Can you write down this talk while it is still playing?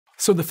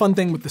So the fun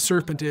thing with the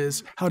serpent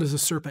is, how does a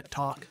serpent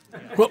talk?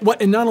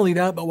 And not only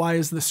that, but why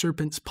is the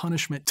serpent's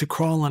punishment to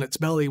crawl on its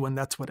belly when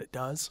that's what it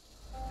does?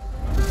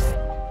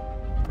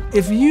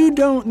 If you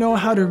don't know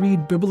how to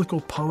read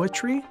biblical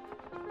poetry,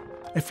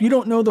 if you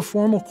don't know the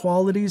formal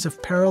qualities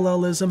of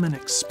parallelism and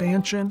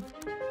expansion,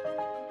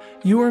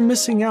 you are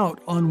missing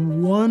out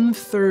on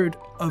 1/3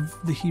 of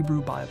the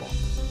Hebrew Bible.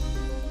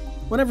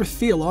 Whatever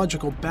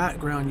theological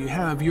background you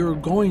have, you're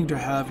going to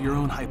have your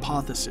own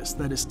hypothesis,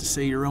 that is to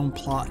say, your own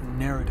plot and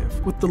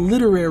narrative. What the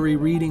literary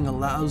reading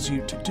allows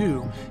you to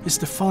do is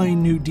to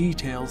find new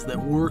details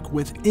that work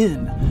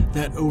within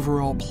that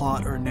overall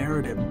plot or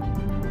narrative.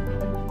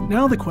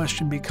 Now the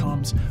question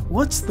becomes,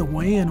 what's the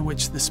way in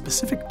which the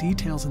specific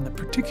details and the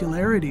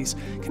particularities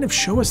kind of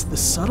show us the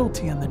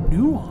subtlety and the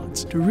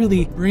nuance to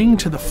really bring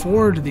to the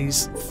fore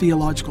these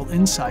theological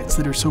insights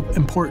that are so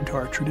important to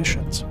our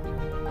traditions?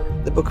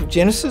 The book of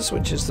Genesis,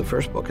 which is the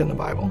first book in the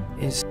Bible,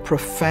 is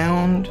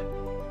profound,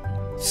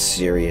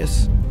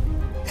 serious,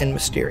 and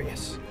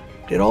mysterious.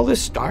 Did all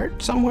this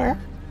start somewhere?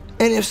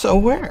 And if so,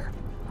 where?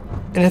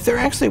 And if there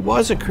actually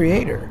was a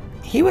creator,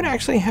 he would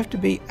actually have to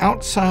be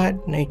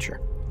outside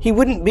nature. He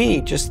wouldn't be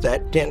just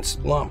that dense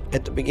lump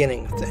at the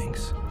beginning of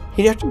things.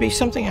 He'd have to be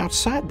something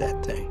outside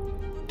that thing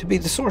to be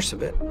the source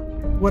of it.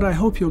 What I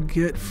hope you'll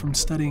get from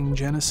studying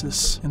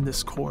Genesis in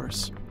this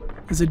course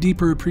is a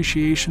deeper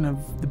appreciation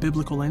of the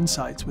biblical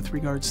insights with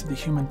regards to the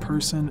human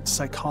person, its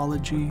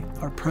psychology,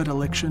 our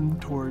predilection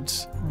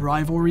towards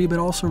rivalry, but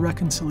also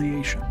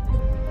reconciliation.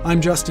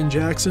 I'm Justin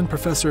Jackson,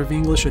 professor of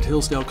English at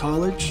Hillsdale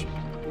College.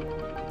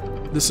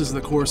 This is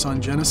the course on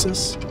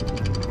Genesis.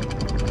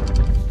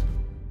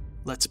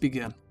 Let's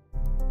begin.